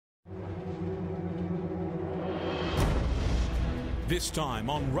This time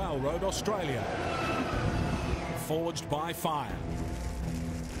on Railroad Australia. Forged by fire.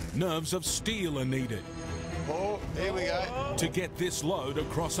 Nerves of steel are needed. Oh, here we go. To get this load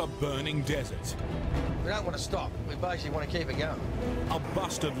across a burning desert. We don't want to stop. We basically want to keep it going. A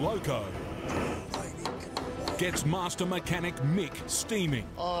busted loco gets master mechanic Mick steaming.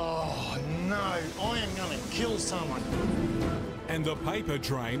 Oh, no. I am going to kill someone. And the paper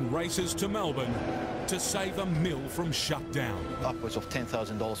train races to Melbourne to save a mill from shutdown. Upwards of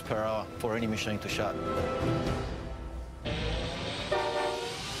 $10,000 per hour for any machine to shut.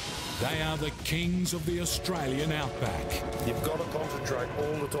 They are the kings of the Australian outback. You've got to concentrate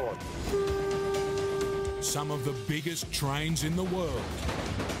all the time. Some of the biggest trains in the world.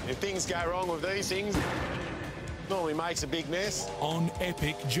 If things go wrong with these things, it normally makes a big mess. On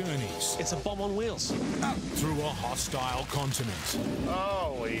epic journeys. It's a bomb on wheels. Through a hostile continent.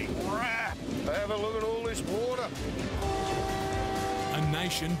 Holy crap! Have a look at all this water. A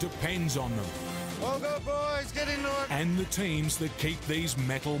nation depends on them. Well go, boys, get into it. And the teams that keep these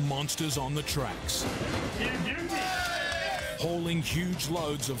metal monsters on the tracks. Hauling huge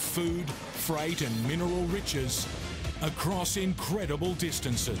loads of food, freight and mineral riches across incredible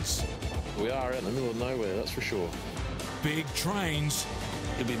distances. We are out in the middle of nowhere, that's for sure. Big trains.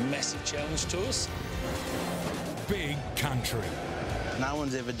 It'll be a massive challenge to us. Big country. No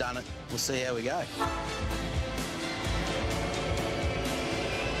one's ever done it. We'll see how we go.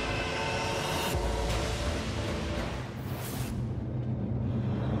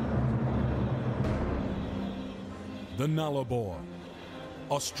 The Nullarbor,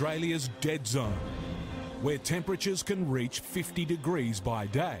 Australia's dead zone, where temperatures can reach 50 degrees by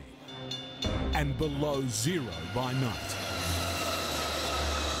day and below zero by night.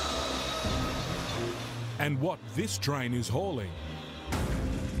 And what this train is hauling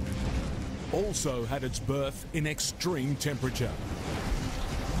also had its birth in extreme temperature.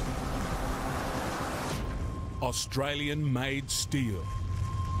 Australian-made steel.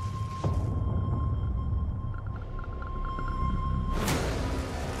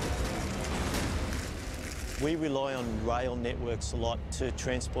 We rely on rail networks a lot to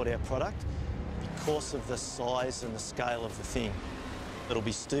transport our product because of the size and the scale of the thing. It'll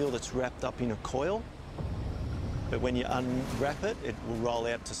be steel that's wrapped up in a coil, but when you unwrap it, it will roll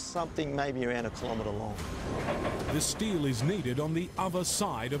out to something maybe around 1 kilometre long. The steel is needed on the other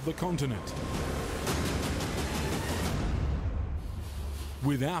side of the continent.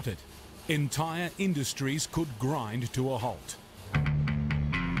 Without it, entire industries could grind to a halt.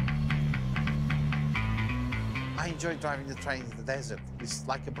 I enjoy driving the train in the desert. It's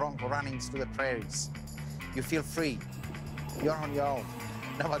like a bronco running through the prairies. You feel free. You're on your own.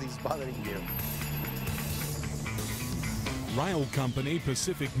 Nobody's bothering you. Rail company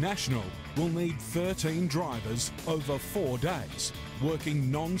Pacific National will need 13 drivers over 4 days, working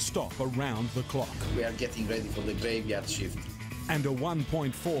non-stop around the clock. We are getting ready for the graveyard shift. And a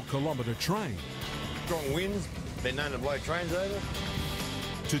 1.4 kilometre train Strong winds, been known to blow trains over.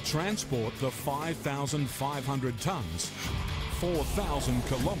 to transport the 5,500 tonnes, 4,000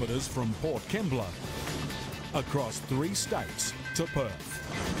 kilometres from Port Kembla, across 3 states to Perth.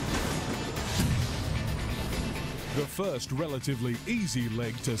 The first relatively easy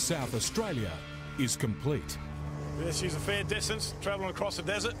leg to South Australia is complete. This is a fair distance, travelling across the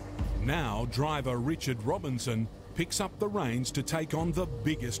desert. Now driver Richard Robinson picks up the reins to take on the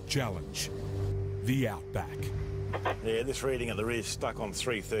biggest challenge, the outback. Yeah, this reading at the rear is stuck on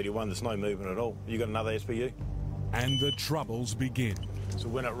 331. There's no movement at all. You got another SBU? And the troubles begin. So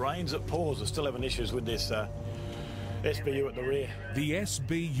when it rains, it pours. We're still having issues with this SBU at the rear. The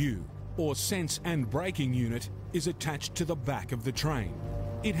SBU, or Sense and Braking Unit, is attached to the back of the train.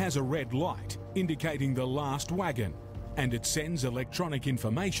 It has a red light indicating the last wagon, and it sends electronic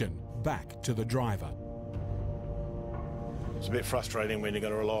information back to the driver. It's a bit frustrating when you've got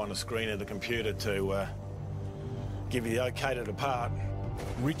to rely on the screen of the computer to give you the okay to depart.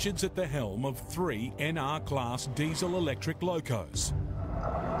 Richard's at the helm of 3 NR-class diesel-electric locos,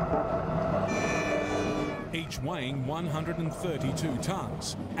 each weighing 132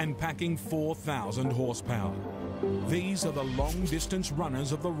 tonnes and packing 4,000 horsepower. These are the long-distance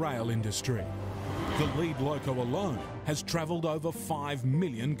runners of the rail industry. The lead loco alone has travelled over 5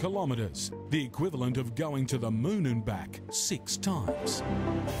 million kilometres, the equivalent of going to the moon and back 6 times.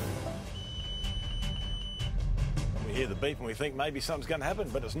 We hear the beep and we think maybe something's going to happen,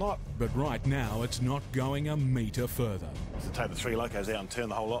 but it's not. But right now, it's not going a metre further. To take the 3 locos out and turn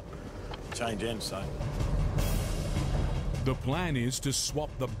the whole lot, change ends, so. The plan is to swap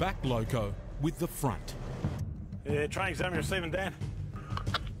the back loco with the front. Yeah, train examiner receiving, Dan.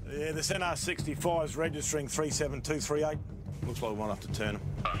 Yeah, this NR65 is registering 37238. Looks like we might have to turn them.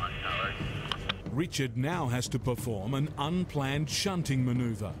 Richard now has to perform an unplanned shunting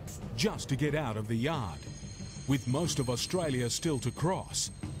manoeuvre just to get out of the yard. With most of Australia still to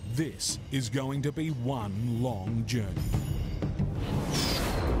cross, this is going to be one long journey.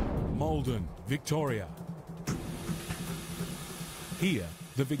 Maldon, Victoria. Here,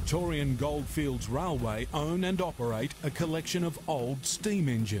 the Victorian Goldfields Railway own and operate a collection of old steam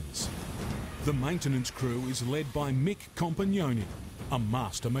engines. The maintenance crew is led by Mick Compagnoni, a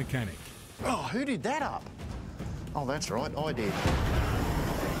master mechanic. Oh, who did that up? Oh, that's right, I did.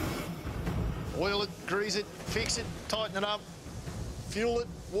 Oil it, grease it, fix it, tighten it up, fuel it,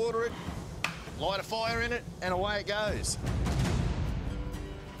 water it, light a fire in it, and away it goes.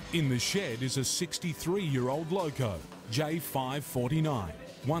 In the shed is a 63-year-old loco, J549,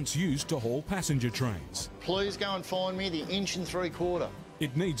 once used to haul passenger trains. Please go and find me the 1 3/4 inch.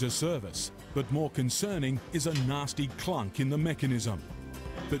 It needs a service, but more concerning is a nasty clunk in the mechanism.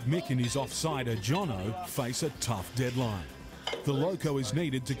 But Mick and his offsider Jono face a tough deadline. The loco is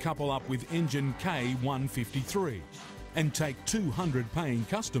needed to couple up with engine K153 and take 200 paying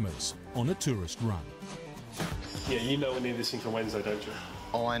customers on a tourist run. Yeah, you know we need this thing for Wednesday, don't you?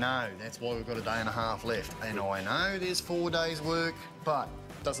 I know, that's why we've got a day and a half left. And I know there's 4 days work, but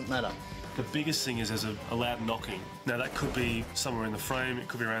it doesn't matter. The biggest thing is there's a loud knocking. Now that could be somewhere in the frame, it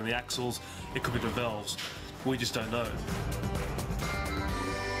could be around the axles, it could be the valves. We just don't know.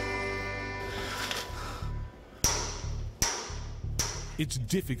 It's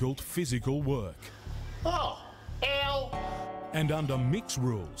difficult physical work. Oh, ow! And under Mick's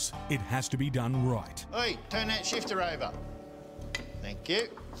rules, it has to be done right. Hey, turn that shifter over. Thank you.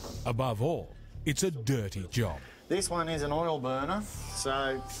 Above all, it's a dirty job. This one is an oil burner,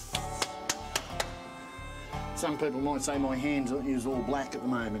 so some people might say my hands is all black at the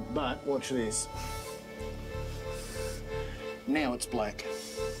moment, but watch this. Now it's black.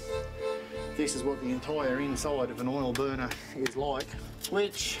 This is what the entire inside of an oil burner is like,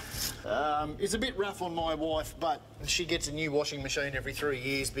 which is a bit rough on my wife, but she gets a new washing machine every 3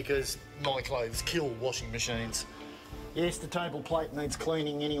 years because my clothes kill washing machines. Yes, the table plate needs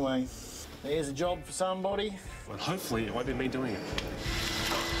cleaning anyway. There's a job for somebody. Well, hopefully it won't be me doing it.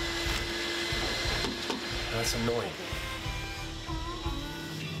 That's annoying.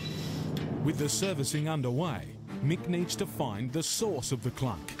 With the servicing underway, Mick needs to find the source of the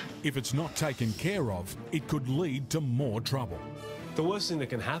clunk. If it's not taken care of, it could lead to more trouble. The worst thing that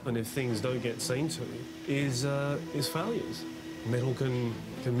can happen if things don't get seen to is failures. Metal can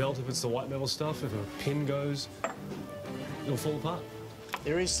melt if it's the white metal stuff. If a pin goes, it'll fall apart.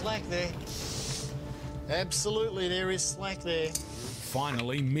 There is slack there. Absolutely, there is slack there.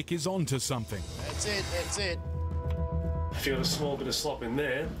 Finally, Mick is onto something. That's it, that's it. If you've got a small bit of slop in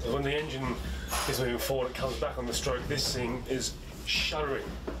there, when the engine is moving forward, it comes back on the stroke. This thing is shuddering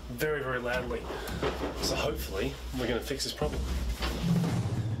very, very loudly. So hopefully we're going to fix this problem.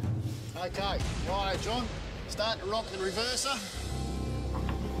 Okay, righto, John. Start to rock the reverser.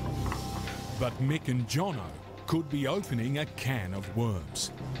 But Mick and Jono could be opening a can of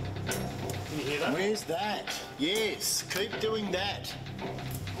worms. Can you hear that? Where's that? Yes, keep doing that.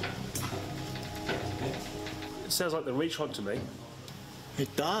 It sounds like the reach rod to me.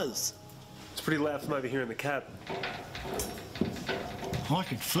 It does. It's pretty loud from over here in the cab. I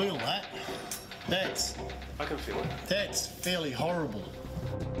can feel that. I can feel it. That's fairly horrible.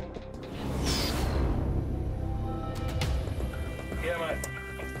 Yeah, mate.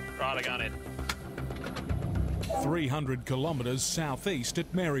 Right, I got it. 300 kilometres southeast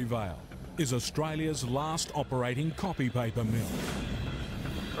at Maryvale is Australia's last operating copy paper mill.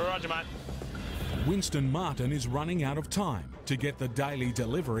 Roger, mate. Winston Martin is running out of time to get the daily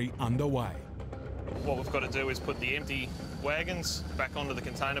delivery underway. What we've got to do is put the empty wagons back onto the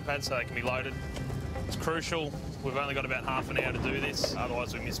container pad so they can be loaded. It's crucial. We've only got about half an hour to do this,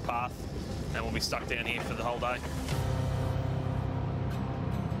 otherwise we miss path and we'll be stuck down here for the whole day.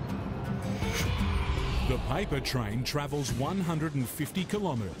 The paper train travels 150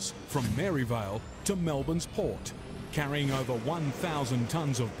 kilometres from Maryvale to Melbourne's port, carrying over 1,000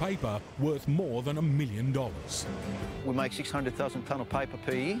 tonnes of paper worth more than $1 million. We make 600,000 tonne of paper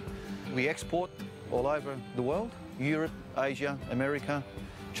per year. We export all over the world, Europe, Asia, America,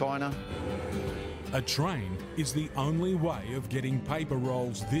 China. A train is the only way of getting paper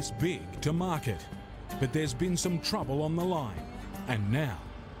rolls this big to market. But there's been some trouble on the line, and now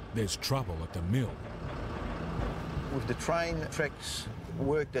there's trouble at the mill. With the train tracks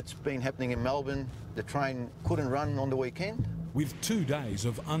work that's been happening in Melbourne, the train couldn't run on the weekend. With 2 days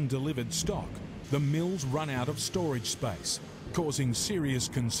of undelivered stock, the mill's run out of storage space, causing serious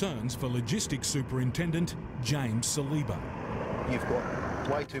concerns for Logistics Superintendent James Saliba. you've got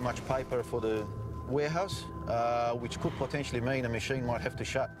way too much paper for the warehouse, which could potentially mean a machine might have to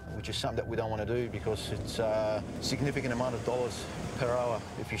shut, which is something that we don't want to do because it's a significant amount of dollars per hour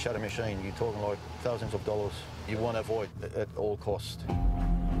if you shut a machine. You're talking like thousands of dollars. You want to avoid at all costs.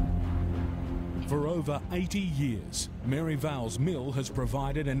 For over 80 years, Maryvale's mill has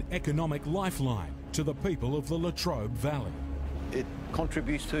provided an economic lifeline to the people of the Latrobe Valley. It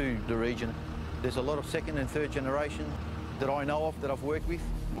contributes to the region. There's a lot of second and third generation that I know of, that I've worked with.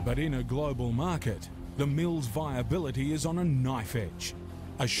 But in a global market, the mill's viability is on a knife edge.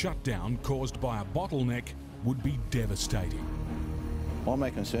 A shutdown caused by a bottleneck would be devastating. My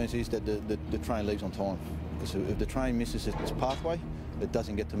main concern is that the train leaves on time. Because if the train misses its pathway, it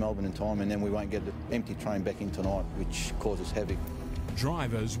doesn't get to Melbourne in time, and then we won't get the empty train back in tonight, which causes havoc.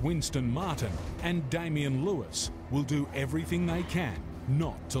 Drivers Winston Martin and Damien Lewis will do everything they can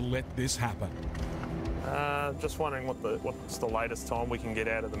not to let this happen. Just wondering what's the latest time we can get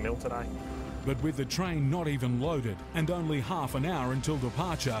out of the mill today. But with the train not even loaded and only half an hour until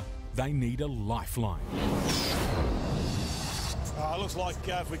departure, they need a lifeline. Looks like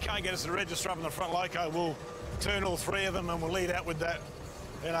if we can't get us to register up in the front loco, we'll turn all three of them and we'll lead out with that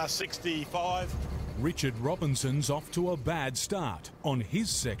NR65. Richard Robinson's off to a bad start on his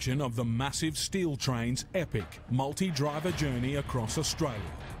section of the massive steel train's epic multi-driver journey across Australia.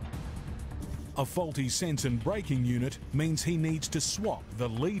 A faulty sense and braking unit means he needs to swap the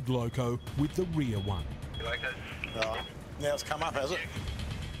lead loco with the rear one. Now it's come up, has it?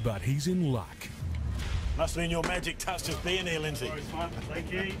 But he's in luck. Must have been your magic touch just being here, Lindsay.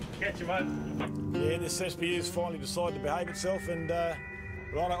 Thank you. Catch you, mate. Yeah, this SPU's finally decided to behave itself, and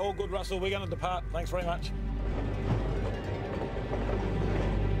right, all good, Russell. We're going to depart. Thanks very much.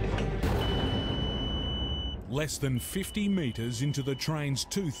 Less than 50 metres into the train's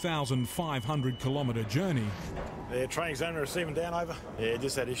 2,500 kilometre journey. The train examiner receiving down, over. Yeah,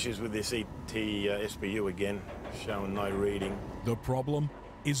 just had issues with this ET SPU again, showing no reading. The problem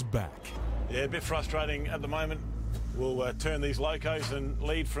is back. Yeah, a bit frustrating at the moment. We'll turn these locos and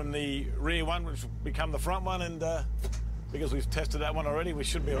lead from the rear one, which will become the front one, and because we've tested that one already, we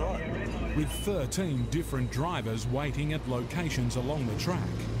should be all right. With 13 different drivers waiting at locations along the track.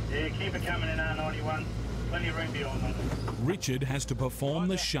 Yeah, keep it coming in R91. Plenty of room beyond them. Richard has to perform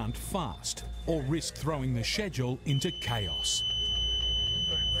the shunt fast or risk throwing the schedule into chaos.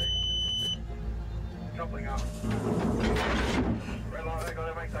 Coupling up. Red light, I got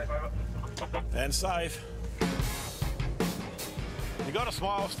it, make safe, over. And safe. You got a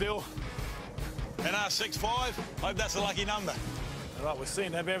smile still. NR65, hope that's a lucky number. All right, we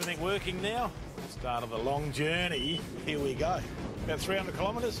seem to have everything working now. Start of a long journey, here we go. About 300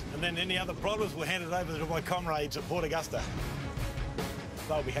 kilometres, and then any other problems we'll hand it over to my comrades at Port Augusta.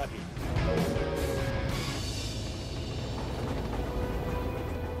 They'll be happy.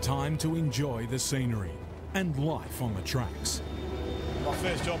 Time to enjoy the scenery and life on the tracks. My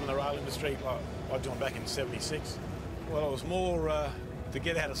first job in the rail industry, I joined back in '76. Well, it was more to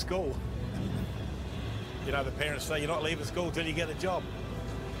get out of school. You know, the parents say you're not leaving school till you get a job.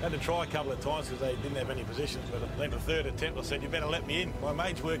 I had to try a couple of times because they didn't have any positions, but then the third attempt I said, you better let me in. My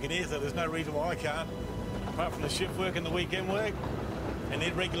mate's working here, so there's no reason why I can't. Apart from the shift work and the weekend work, and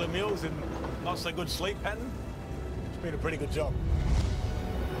irregular meals and not so good sleep pattern, it's been a pretty good job.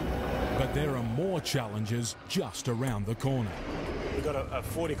 But there are more challenges just around the corner. We've got a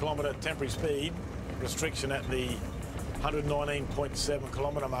 40-kilometre temporary speed restriction at the 119.7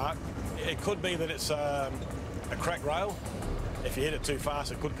 kilometre mark. It could be that it's a cracked rail. If you hit it too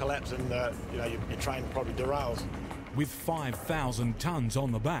fast, it could collapse and your train probably derails. With 5,000 tonnes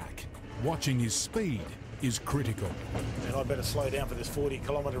on the back, watching his speed is critical. And I better slow down for this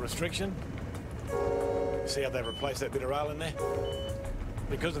 40-kilometre restriction. See how they've replaced that bit of rail in there?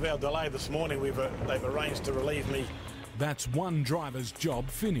 Because of our delay this morning, they've arranged to relieve me. That's one driver's job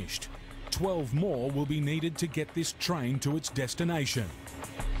finished. 12 more will be needed to get this train to its destination.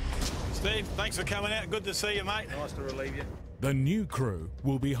 Steve, thanks for coming out. Good to see you, mate. Nice to relieve you. The new crew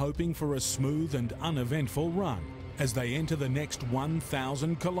will be hoping for a smooth and uneventful run as they enter the next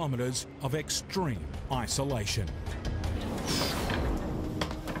 1,000 kilometres of extreme isolation.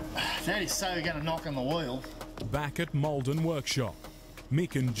 Daddy's so going to knock on the wheel. Back at Maldon Workshop,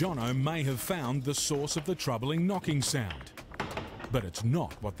 Mick and Jono may have found the source of the troubling knocking sound, but it's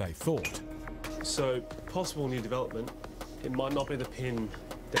not what they thought. So, possible new development, it might not be the pin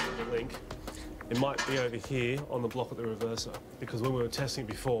down the link. It might be over here on the block of the reverser, because when we were testing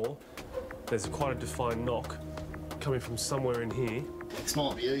before, there's quite a defined knock coming from somewhere in here. This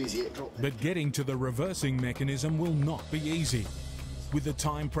might be easier. But getting to the reversing mechanism will not be easy. With the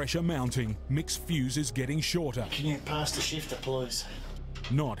time pressure mounting, Mick's fuse is getting shorter. Can you pass the shifter, please?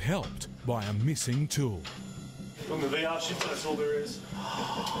 Not helped by a missing tool. On the VR shifter, that's all there is.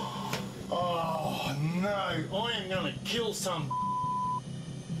 Oh no, I am going to kill some.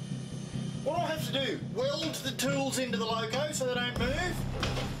 What do I have to do? Weld the tools into the loco so they don't move?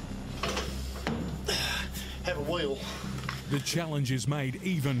 Have a wheel. The challenge is made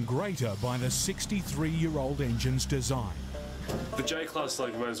even greater by the 63-year-old engine's design. The J-Class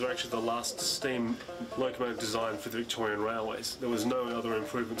locomotives were actually the last steam locomotive designed for the Victorian Railways. There was no other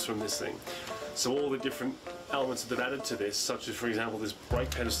improvements from this thing. So all the different elements that they've added to this, such as, for example, this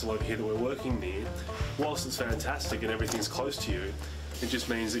brake pedestal over here that we're working near, whilst it's fantastic and everything's close to you, it just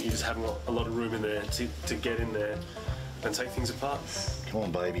means that you just have a lot of room in there to get in there and take things apart. Come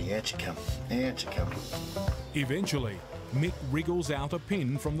on, baby, out you come. Out you come. Eventually, Mick wriggles out a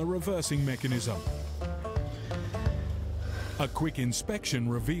pin from the reversing mechanism. A quick inspection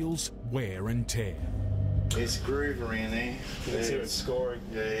reveals wear and tear. There's a groove around there. You can see it's scoring.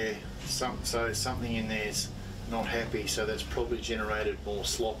 Yeah, so something in there's not happy, so that's probably generated more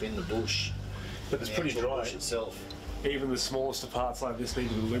slop in the bush. But it's pretty dry. Bush itself. Even the smallest of parts like this need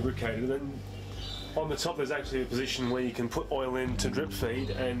to be lubricated. And on the top there's actually a position where you can put oil in to drip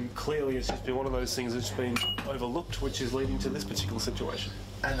feed, and clearly it's just been one of those things that's been overlooked, which is leading to this particular situation.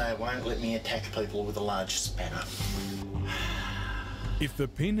 And they won't let me attack people with a large spanner. If the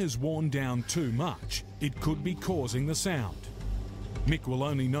pin is worn down too much, it could be causing the sound. Mick will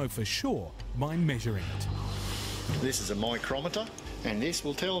only know for sure by measuring it. This is a micrometer, and this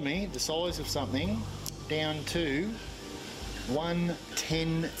will tell me the size of something down to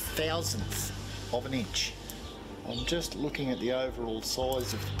 1/10,000th of an inch. I'm just looking at the overall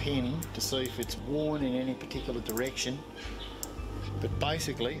size of the pin to see if it's worn in any particular direction. But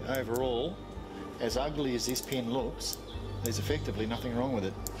basically, overall, as ugly as this pin looks, there's effectively nothing wrong with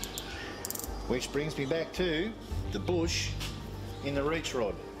it. Which brings me back to the bush in the reach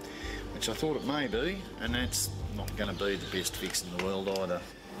rod, which I thought it may be, and that's not going to be the best fix in the world either.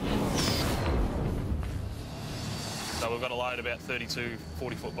 So we've got to load about 32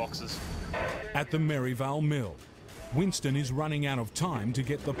 40-foot boxes. At the Merivale Mill, Winston is running out of time to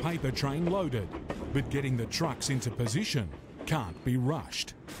get the paper train loaded, but getting the trucks into position can't be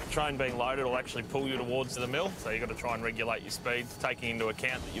rushed. The train being loaded will actually pull you towards the mill, so you've got to try and regulate your speed, taking into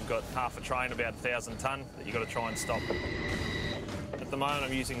account that you've got half a train, about 1,000 tonne, that you've got to try and stop. At the moment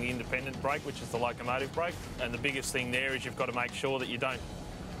I'm using the independent brake, which is the locomotive brake, and the biggest thing there is you've got to make sure that you don't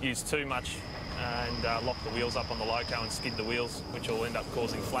use too much and lock the wheels up on the loco and skid the wheels, which will end up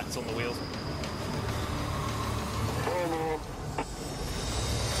causing flats on the wheels.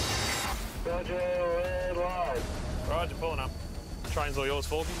 Roger, red light. Roger, pulling up. Train's all yours,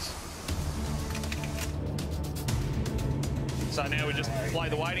 Forkies. So now we just play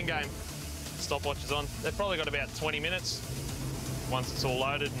the waiting game. Stopwatch is on. They've probably got about 20 minutes. Once it's all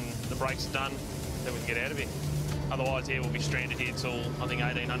loaded and the brakes are done, then we can get out of here. Otherwise, yeah, we'll be stranded here till, I think,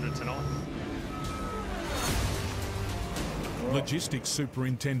 1800 tonight. Logistics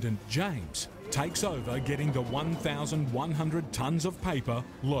Superintendent James takes over getting the 1,100 tonnes of paper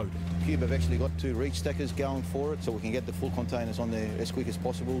loaded. Cube have actually got 2 reach stackers going for it, so we can get the full containers on there as quick as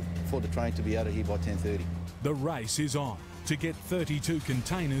possible for the train to be out of here by 10:30. The race is on to get 32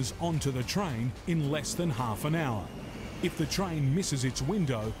 containers onto the train in less than half an hour. If the train misses its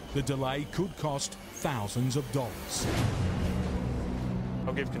window, the delay could cost thousands of dollars.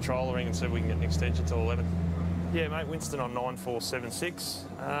 I'll give control a ring and see if we can get an extension till 11. Yeah, mate, Winston on 9476.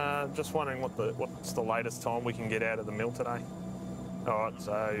 Just wondering what's the latest time we can get out of the mill today. All right,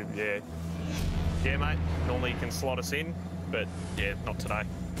 so, yeah. Yeah, mate, normally you can slot us in, but, yeah, not today.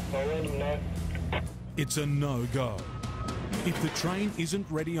 It's a no-go. If the train isn't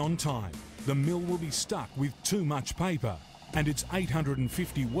ready on time, the mill will be stuck with too much paper, and its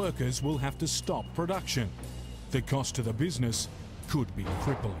 850 workers will have to stop production. The cost to the business could be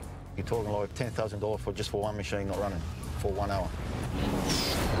crippling. You're talking like $10,000 for just for one machine not running for 1 hour.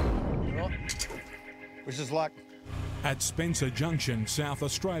 Which is like... At Spencer Junction, South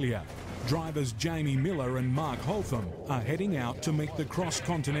Australia, drivers Jamie Miller and Mark Holtham are heading out to meet the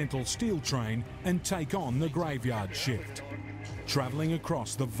cross-continental steel train and take on the graveyard shift. Travelling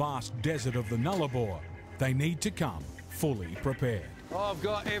across the vast desert of the Nullarbor, they need to come fully prepared. I've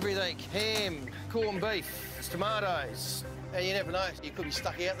got everything. Ham, corned beef, tomatoes. And you never know, you could be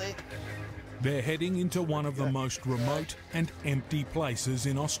stuck out there. They're heading into one of the most remote and empty places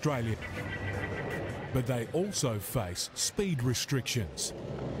in Australia. But they also face speed restrictions.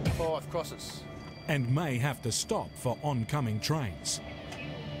 5 crosses. And may have to stop for oncoming trains.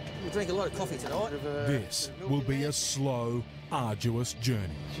 We'll drink a lot of coffee tonight. This will be a slow, arduous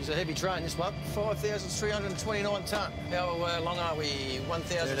journey. She's a heavy train, this one. 5,329 tonne. How long are we?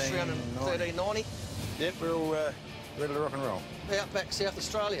 1,313.90? Yep, we're all ready to rock and roll. Outback South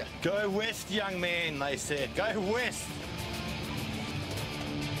Australia. Go west, young man, they said. Go west.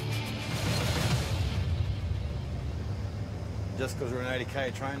 Just because we're an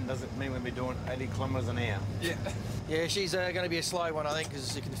 80k train doesn't mean we'll be doing 80 kilometres an hour. Yeah. Yeah, she's going to be a slow one, I think,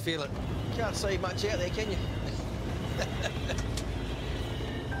 because you can feel it. Can't see much out there, can you?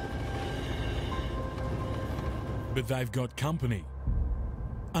 But they've got company.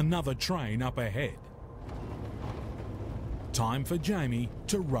 Another train up ahead. Time for Jamie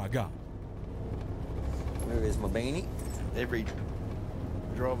to rug up. Where is my beanie? Every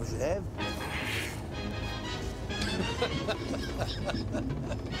driver should have.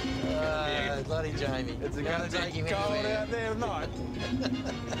 Bloody Jamie. It's going to be cold out there tonight.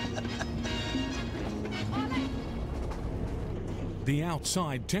 The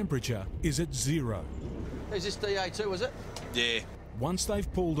outside temperature is at 0. Is this DA2, is it? Yeah. Once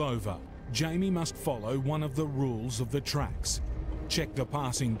they've pulled over, Jamie must follow one of the rules of the tracks. Check the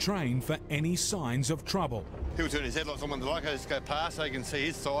passing train for any signs of trouble. He'll turn his headlights on when the Lycos go past so he can see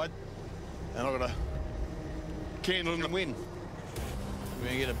his side. And I've got a candle in the wind. We're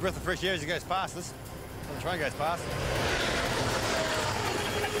going to get a breath of fresh air as he goes past us. When the train goes past.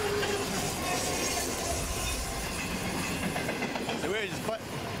 So we're just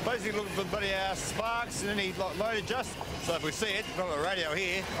basically looking for the bloody sparks and any load adjust. So if we see it, we've got a radio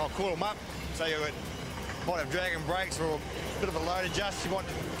here, I'll call them up. So you might have dragging brakes or a bit of a load adjust. You want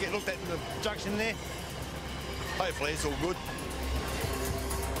to get looked at in the junction there. Hopefully it's all good.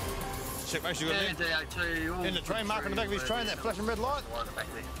 Check, make sure you got it in the train mark on the back of his train, that flashing red light.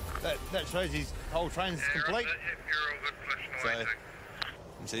 That shows his whole train's complete.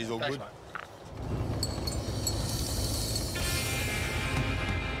 So he's all good.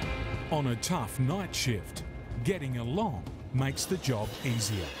 On a tough night shift, getting along makes the job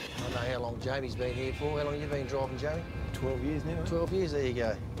easier. I don't know how long Jamie's been here for. How long have you been driving, Jamie? 12 years now. 12 years, there you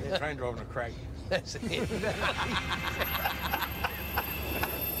go. Yeah, train driving a crack. That's it.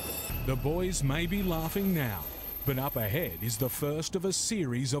 The boys may be laughing now, but up ahead is the first of a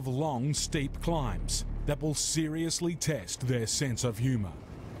series of long, steep climbs that will seriously test their sense of humour.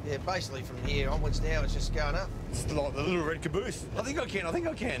 Yeah, basically from here onwards now, it's just going up. It's like the little red caboose. I think I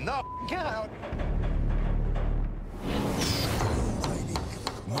can. No, I can't.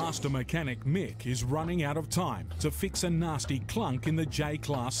 Master mechanic Mick is running out of time to fix a nasty clunk in the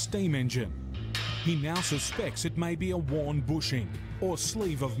J-Class steam engine. He now suspects it may be a worn bushing or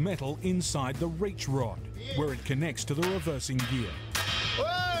sleeve of metal inside the reach rod, where it connects to the reversing gear.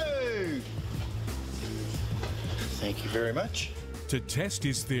 Whoa! Thank you very much. To test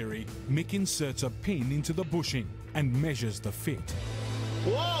his theory, Mick inserts a pin into the bushing and measures the fit.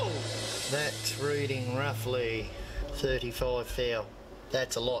 Whoa! That's reading roughly 35 thou.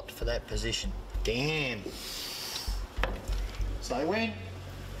 That's a lot for that position. Damn. So when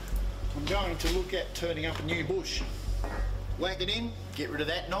I'm going to look at turning up a new bush, whack it in, get rid of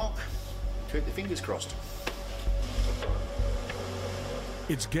that knock, keep the fingers crossed.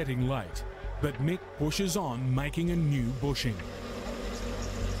 It's getting late, but Mick pushes on making a new bushing.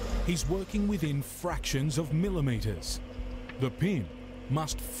 He's working within fractions of millimetres. The pin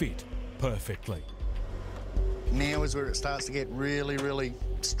must fit perfectly. Now is where it starts to get really, really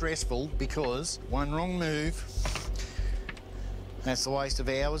stressful, because one wrong move, that's the waste of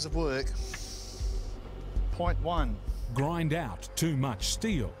hours of work. Point 1. Grind out too much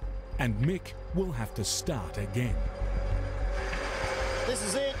steel, and Mick will have to start again. This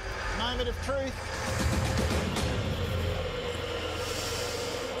is it, moment of truth.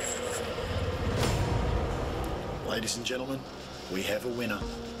 Ladies and gentlemen, we have a winner.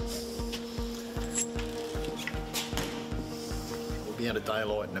 We'll be out of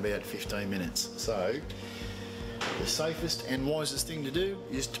daylight in about 15 minutes. So, the safest and wisest thing to do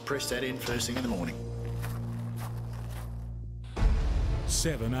is to press that in first thing in the morning.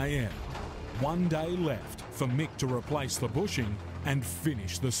 7 a.m. One day left for Mick to replace the bushing and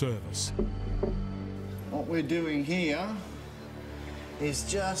finish the service. What we're doing here is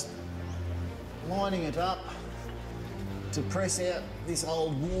just lining it up to press out this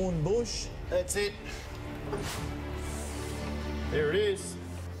old worn bush. That's it. There it is.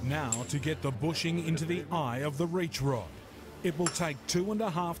 Now to get the bushing into the eye of the reach rod. It will take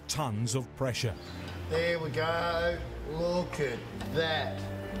 2.5 tons of pressure. There we go. Look at that.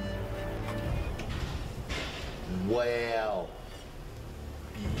 Wow.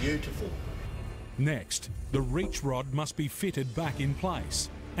 Beautiful. Next, the reach rod must be fitted back in place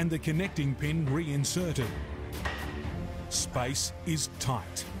and the connecting pin reinserted. Space is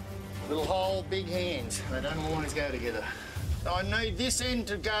tight. Little hole, big hands. They don't always go together. I need this end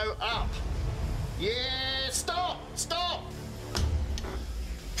to go up. Yeah, stop, stop.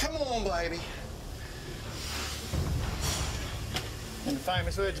 Come on, baby. In the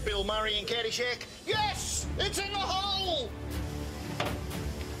famous words of Bill Murray in Caddyshack, yes, it's in the hole.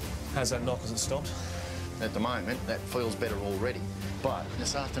 How's that knock? Has it stopped? At the moment, that feels better already. But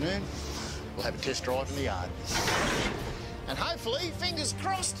this afternoon, we'll have a test drive in the yard. And hopefully, fingers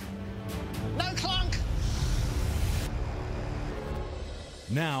crossed, no clunk.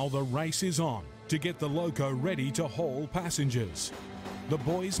 Now the race is on to get the loco ready to haul passengers. The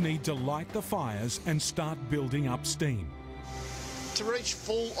boys need to light the fires and start building up steam. To reach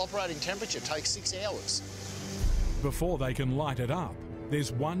full operating temperature takes 6 hours. Before they can light it up,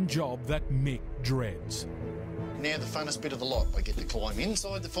 there's one job that Mick dreads. Now the funnest bit of the lot, I get to climb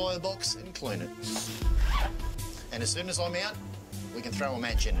inside the firebox and clean it. And as soon as I'm out, we can throw a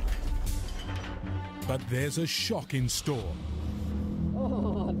match in it. But there's a shock in store.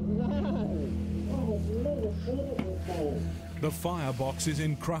 Oh, no. The firebox is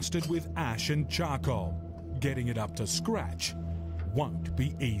encrusted with ash and charcoal. Getting it up to scratch won't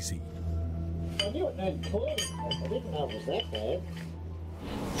be easy. I knew it needed cleaning. I didn't know it was that bad.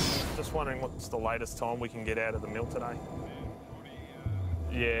 Just wondering what's the latest time we can get out of the mill today.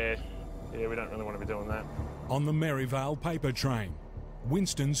 Yeah, we don't really want to be doing that. On the Merivale paper train,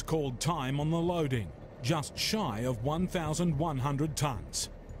 Winston's called time on the loading, just shy of 1,100 tonnes.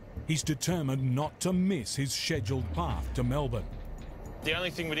 He's determined not to miss his scheduled path to Melbourne. The only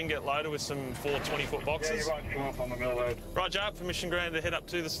thing we didn't get loaded was some 4 20-foot boxes. Yeah, you're right, come off on the mill road. Right, Joe, permission granted to head up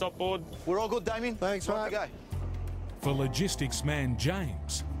to the stop board. We're all good, Damien. Thanks, mate. Go. For logistics man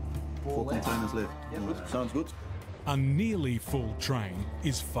James, 4 containers left. Yep. Sounds good. a nearly full train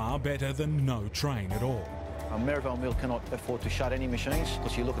is far better than no train at all. Merivale Mill cannot afford to shut any machines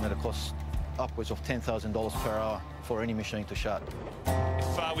because you're looking at a cost upwards of $10,000 per hour for any machine to shut.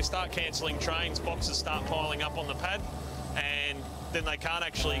 If we start cancelling trains, boxes start piling up on the pad, and then they can't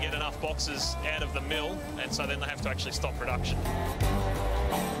actually get enough boxes out of the mill, and so then they have to actually stop production.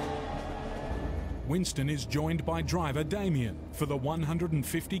 Winston is joined by driver Damien for the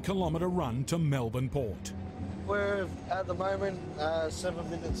 150-kilometre run to Melbourne Port. We're at the moment 7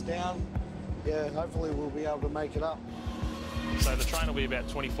 minutes down. Yeah, hopefully we'll be able to make it up. So the train will be about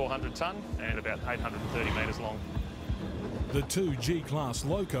 2,400 tonne and about 830 metres long. The two G-Class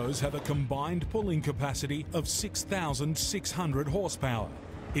locos have a combined pulling capacity of 6,600 horsepower.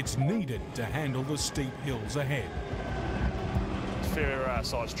 It's needed to handle the steep hills ahead. Fair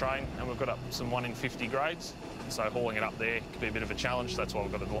size train, and we've got up some 1 in 50 grades, so hauling it up there could be a bit of a challenge. That's why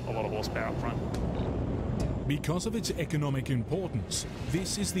we've got a lot of horsepower up front. Because of its economic importance,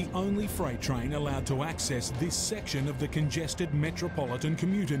 this is the only freight train allowed to access this section of the congested metropolitan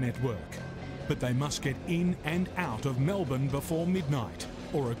commuter network. But they must get in and out of Melbourne before midnight,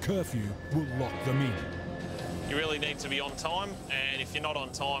 or a curfew will lock them in. You really need to be on time, and if you're not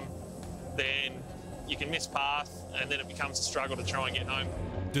on time, then you can miss path, and then it becomes a struggle to try and get home.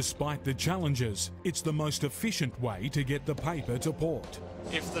 Despite the challenges, it's the most efficient way to get the paper to port.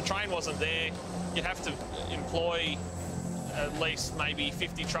 If the train wasn't there, you'd have to employ at least maybe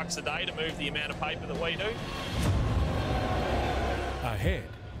 50 trucks a day to move the amount of paper that we do. Ahead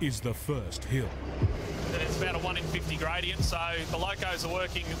is the first hill. And it's about a 1 in 50 gradient, so the locos are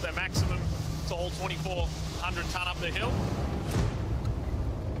working at their maximum to haul 2,400 tonne up the hill.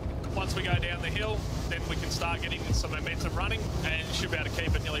 Once we go down the hill, then we can start getting some momentum running and should be able to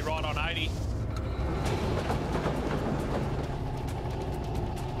keep it nearly right on 80.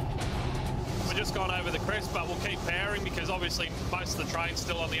 We're just gone over the crest, but we'll keep powering because obviously most of the train's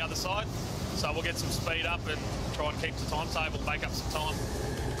still on the other side. So we'll get some speed up and try and keep the timetable, make up some time.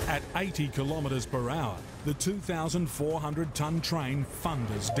 At 80 kilometres per hour, the 2,400 tonne train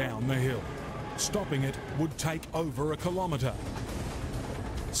thunders down the hill. Stopping it would take over a kilometre.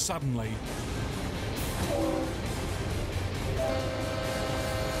 Suddenly,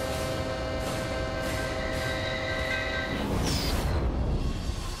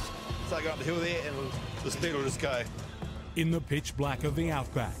 So I go up the hill there and the speed will just go. in the pitch black of the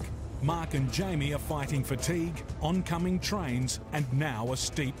outback, Mark and Jamie are fighting fatigue, oncoming trains, and now a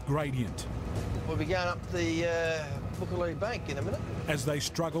steep gradient. We'll be going up the Bookaloo Bank in a minute. As they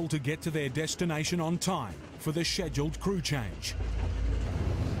struggle to get to their destination on time for the scheduled crew change.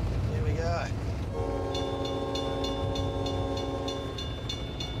 Here we go.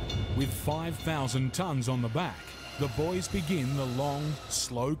 With 5,000 tonnes on the back, the boys begin the long,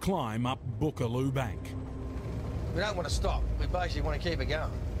 slow climb up Bookaloo Bank. We don't want to stop. We basically want to keep it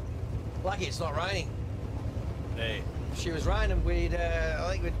going. Lucky it's not raining. Yeah. If she was raining,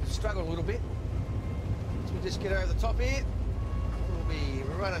 I think we'd struggle a little bit. So we just get over the top here. We'll be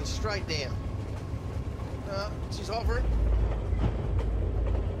running straight down. She's hovering.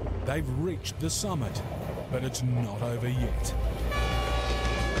 They've reached the summit, but it's not over yet.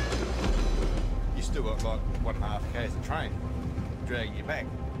 You still got like 1.5 k's of train dragging you back.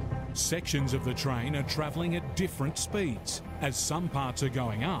 Sections of the train are travelling at different speeds, as some parts are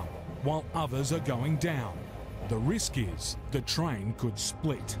going up, while others are going down. The risk is the train could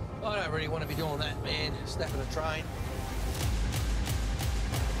split. I don't really want to be doing that, man, snapping a train.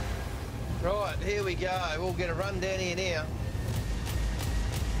 Right, here we go. We'll get a run down here now.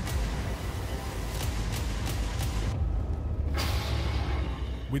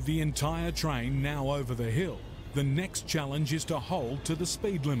 With the entire train now over the hill, the next challenge is to hold to the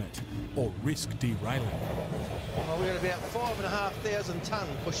speed limit or risk derailing. Well, we've got about 5,500 tonne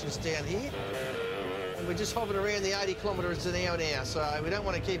pushing us down here. And we're just hovering around the 80 kilometres an hour now, so we don't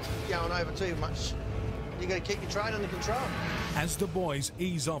want to keep going over too much. You've got to keep your train under control. As the boys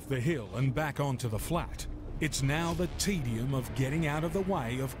ease off the hill and back onto the flat, it's now the tedium of getting out of the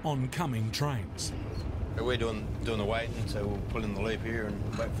way of oncoming trains. We're doing the waiting, so we'll pull in the loop here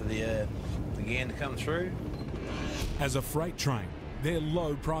and wait for the GAN to come through. As a freight train, they're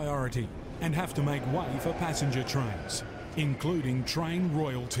low priority and have to make way for passenger trains, including train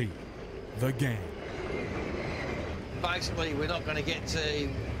royalty, the GAN. Basically, we're not going to get to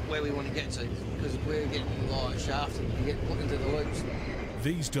where we want to get to because we're getting like shafted and get put into the loops.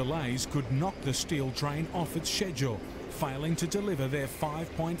 These delays could knock the steel train off its schedule, failing to deliver their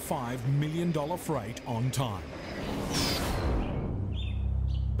 $5.5 million freight on time.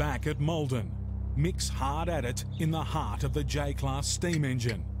 Back at Maldon, Mick's hard at it in the heart of the J-Class steam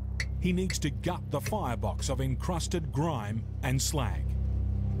engine. He needs to gut the firebox of encrusted grime and slag.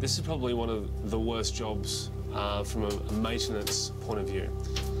 This is probably one of the worst jobs from a maintenance point of view.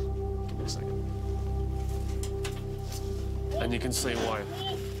 Give me a second. And you can see why.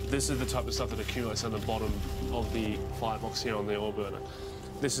 This is the type of stuff that accumulates on the bottom of the firebox here on the oil burner.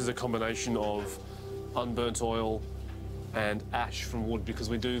 This is a combination of unburnt oil and ash from wood, because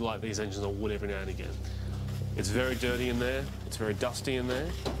we do light these engines on wood every now and again. It's very dirty in there, it's very dusty in there.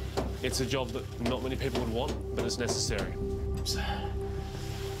 It's a job that not many people would want, but it's necessary.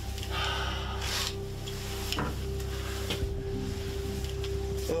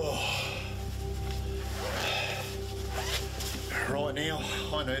 Right now,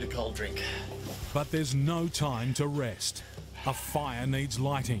 I need a cold drink. But there's no time to rest. A fire needs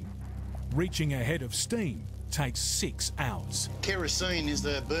lighting. Reaching a head of steam takes 6 hours. Kerosene is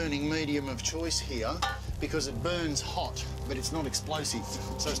the burning medium of choice here because it burns hot, but it's not explosive,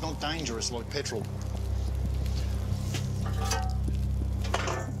 so it's not dangerous like petrol.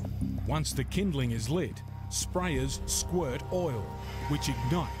 Once the kindling is lit, sprayers squirt oil, which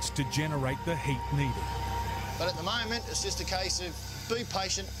ignites to generate the heat needed. But at the moment, it's just a case of be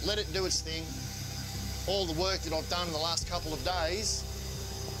patient, let it do its thing. All the work that I've done in the last couple of days,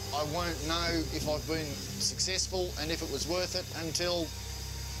 I won't know if I've been successful and if it was worth it until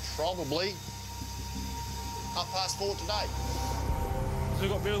probably 4:30 today. So we've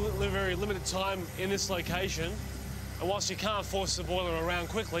got very limited time in this location, and whilst you can't force the boiler around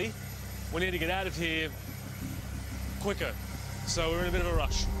quickly, we need to get out of here quicker. So we're in a bit of a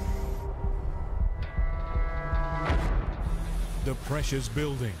rush. The pressure's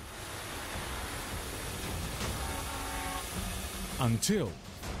building. Until...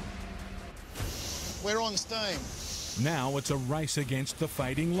 we're on steam. Now it's a race against the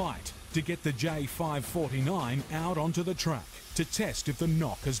fading light to get the J549 out onto the track to test if the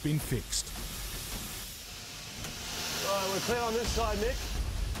knock has been fixed. Right, we're clear on this side, Nick.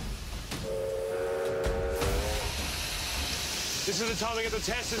 This is the time to get the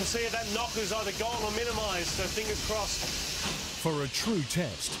test and see if that knock is either gone or minimised, so fingers crossed. For a true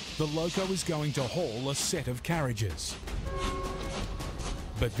test, the loco is going to haul a set of carriages.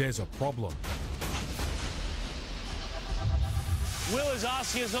 But there's a problem. Will is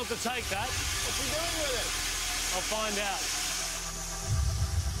asking us not to take that. What's he doing with it? I'll find out.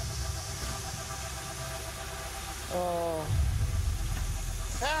 Oh.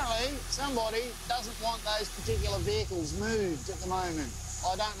 Apparently, somebody doesn't want those particular vehicles moved at the moment.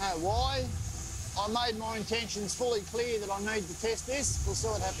 I don't know why. I made my intentions fully clear that I need to test this. We'll see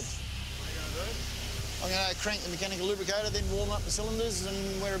what happens. What are you going to do? I'm going to crank the mechanical lubricator, then warm up the cylinders,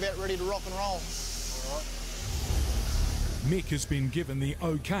 and we're about ready to rock and roll. All right. Mick has been given the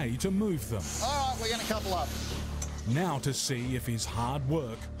OK to move them. All right, we're going to couple up. Now to see if his hard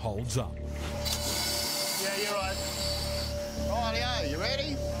work holds up. Yeah, you're right. Rightio, you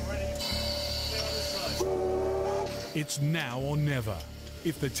ready? I'm ready. Clear on this side. It's now or never.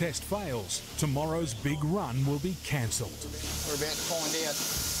 If the test fails, tomorrow's big run will be cancelled. We're about to find out.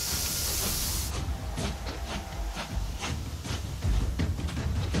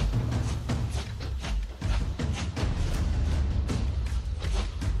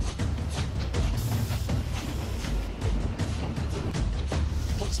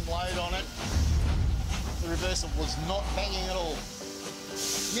 Put some load on it. The reversal was not banging at all.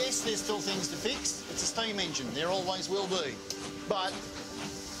 Yes, there's still things to fix. It's a steam engine. There always will be. But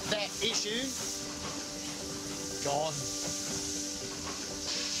that issue, gone.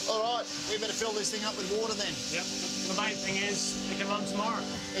 All right, we better fill this thing up with water then. Yep. The main thing is it can run tomorrow.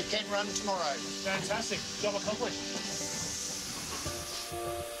 It can run tomorrow. Fantastic. Job accomplished.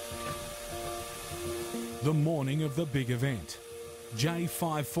 The morning of the big event.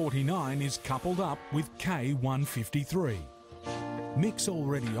 J549 is coupled up with K153. Mick's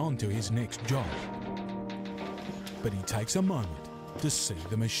already on to his next job. But he takes a moment to see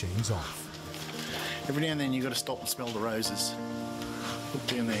the machines off. Every now and then you've got to stop and smell the roses. Look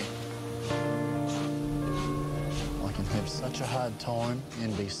down there. I can have such a hard time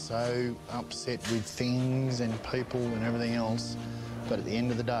and be so upset with things and people and everything else, but at the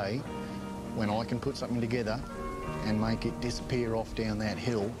end of the day, when I can put something together and make it disappear off down that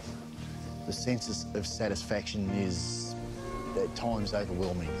hill, the sense of satisfaction is at times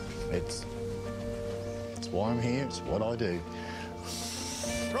overwhelming. It's why I'm here, it's what I do.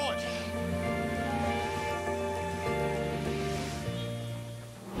 Right.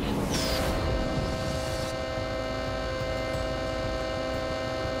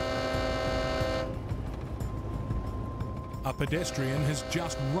 A pedestrian has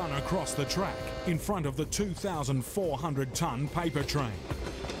just run across the track in front of the 2,400-tonne paper train.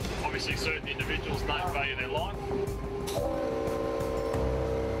 Obviously, certain individuals don't value their life.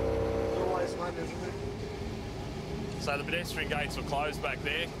 Always one, isn't it? So the pedestrian gates were closed back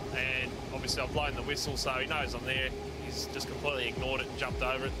there, and obviously I've blown the whistle, so he knows I'm there. He's just completely ignored it and jumped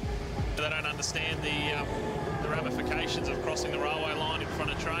over it. They don't understand the ramifications of crossing the railway line in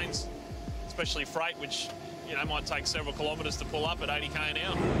front of trains, especially freight, which might take several kilometres to pull up at 80 km an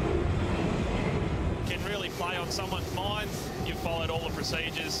hour. Can really play on someone's mind. You've followed all the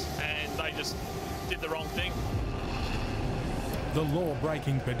procedures, and they just did the wrong thing. The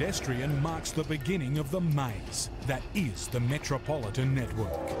law-breaking pedestrian marks the beginning of the maze that is the Metropolitan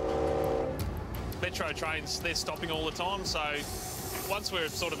Network. Metro trains, they're stopping all the time, so once we're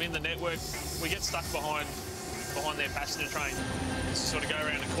sort of in the network, we get stuck behind their passenger train. Just sort of go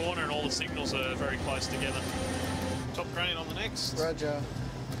around the corner and all the signals are very close together. Top green on the next. Roger.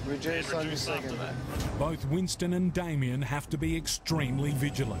 Reduce on your second. Both Winston and Damien have to be extremely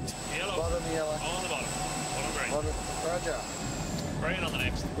vigilant. Yellow. Bottom yellow. On the bottom. Bottom green. Roger. Green on the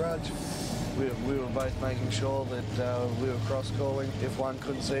next. Roger. We were both making sure that we were cross-calling. If one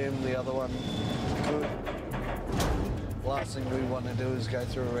couldn't see him, the other one could. Last thing we want to do is go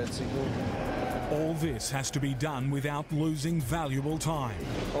through a red signal. All this has to be done without losing valuable time.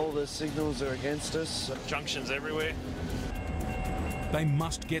 All the signals are against us. Junctions everywhere. They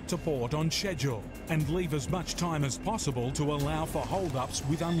must get to port on schedule and leave as much time as possible to allow for hold-ups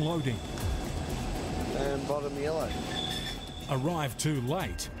with unloading. And bottom yellow. Arrive too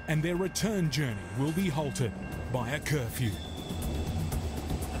late and their return journey will be halted by a curfew.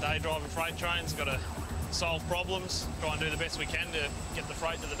 The day driving freight trains got to solve problems, try and do the best we can to get the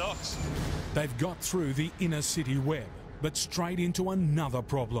freight to the docks. They've got through the inner city web, but straight into another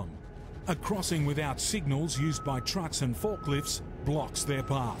problem. A crossing without signals used by trucks and forklifts blocks their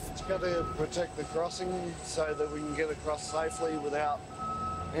path. It's got to protect the crossing so that we can get across safely without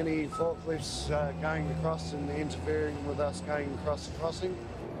any forklifts going across and interfering with us going across the crossing.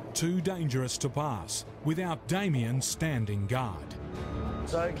 Too dangerous to pass without Damien standing guard.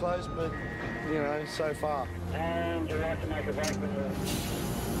 So close, but, so far. And you're right to make a break with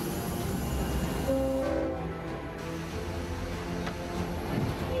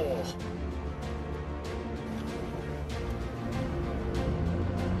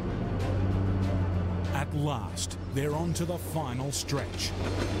At last, they're on to the final stretch.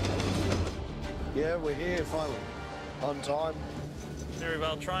 Yeah, we're here finally, on time.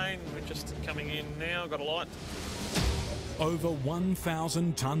 Maryvale train, we're just coming in now, got a light. Over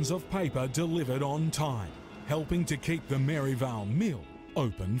 1,000 tonnes of paper delivered on time, helping to keep the Maryvale mill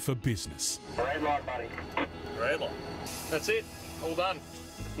open for business. red light, buddy. Red light. That's it, all done.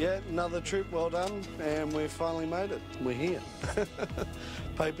 Yeah, another trip well done, and we've finally made it. We're here.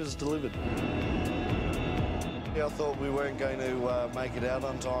 Paper's delivered. Yeah, I thought we weren't going to make it out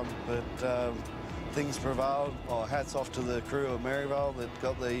on time, but things prevailed. Oh, hats off to the crew of Maryvale that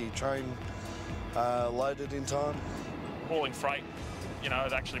got the train loaded in time. hauling freight, you know,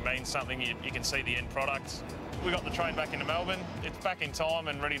 it actually means something. You can see the end product. We got the train back into Melbourne. It's back in time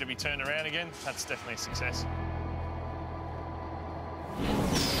and ready to be turned around again. That's definitely a success.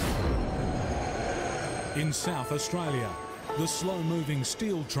 In South Australia, the slow-moving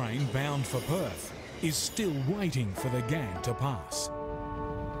steel train bound for Perth is still waiting for the Ghan to pass.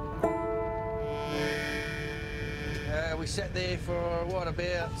 We sat there for, what,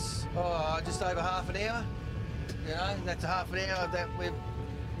 about, just over half an hour. You know, that's a half an hour that we're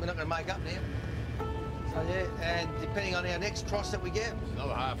not going to make up now. So, yeah, and depending on our next cross that we get...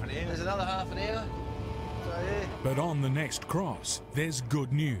 Another half an hour. There's another half an hour. So, yeah. But on the next cross, there's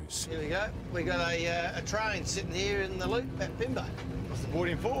good news. Here we go. We got a train sitting here in the loop at Pimbo. Must have brought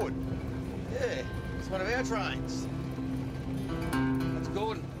him forward. Yeah, it's one of our trains. That's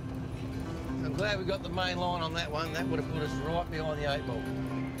Gordon. I'm glad we got the main line on that one. That would have put us right behind the 8 ball.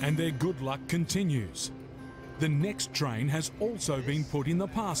 And their good luck continues. The next train has also been put in the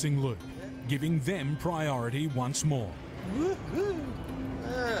passing loop, giving them priority once more. Woo-hoo.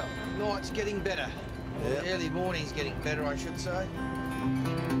 Well, night's getting better. Yep. Early morning's getting better, I should say.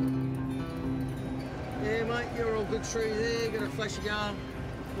 Yeah, mate, you're all good through there. Got a flash of gun.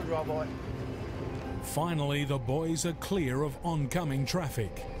 Good ride, boy. Finally, the boys are clear of oncoming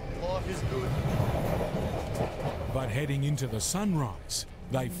traffic. Life is good. But heading into the sunrise,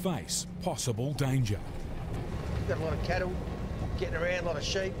 they face possible danger. We've got a lot of cattle getting around, a lot of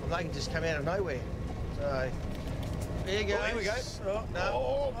sheep, and they can just come out of nowhere. So, here goes. Oh, here we go.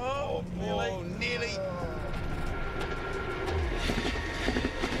 Oh, no. Nearly.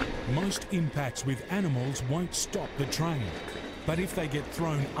 Most impacts with animals won't stop the train, but if they get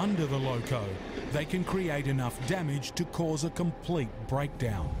thrown under the loco, they can create enough damage to cause a complete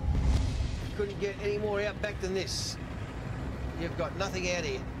breakdown. Couldn't get any more out back than this. You've got nothing out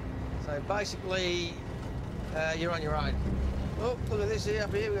here. So basically, you're on your own. Oh, look at this here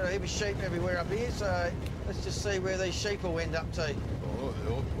up here. We've got a heap of sheep everywhere up here, so let's just see where these sheep will end up to.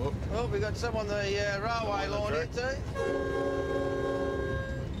 Oh, we've got some on the railway line here too.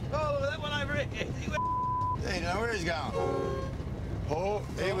 Oh, look at that one over here. Hey, you know where he's going. Oh,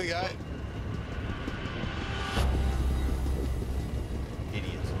 here we go.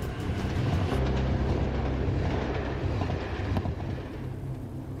 Idiots.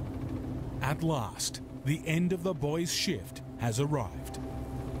 At last, the end of the boys' shift has arrived.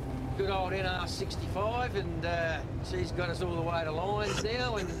 Good old NR65, and she's got us all the way to lines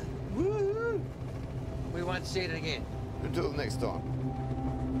now, and woo-hoo, we won't see it again. Until next time.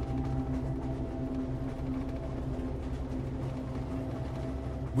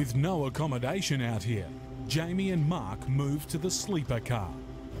 With no accommodation out here, Jamie and Mark move to the sleeper car.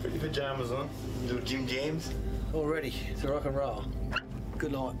 Put your pyjamas on, little Jim Jams. All ready to rock and roll.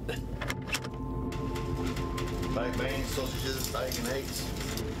 Good night. Baked beans, sausages, bacon, eggs.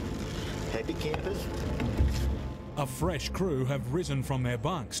 Happy campers. A fresh crew have risen from their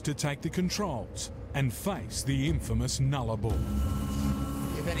bunks to take the controls and face the infamous Nullarbor.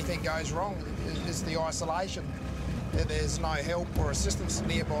 If anything goes wrong, it's the isolation. There's no help or assistance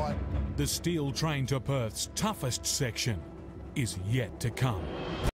nearby. The steel train to Perth's toughest section is yet to come.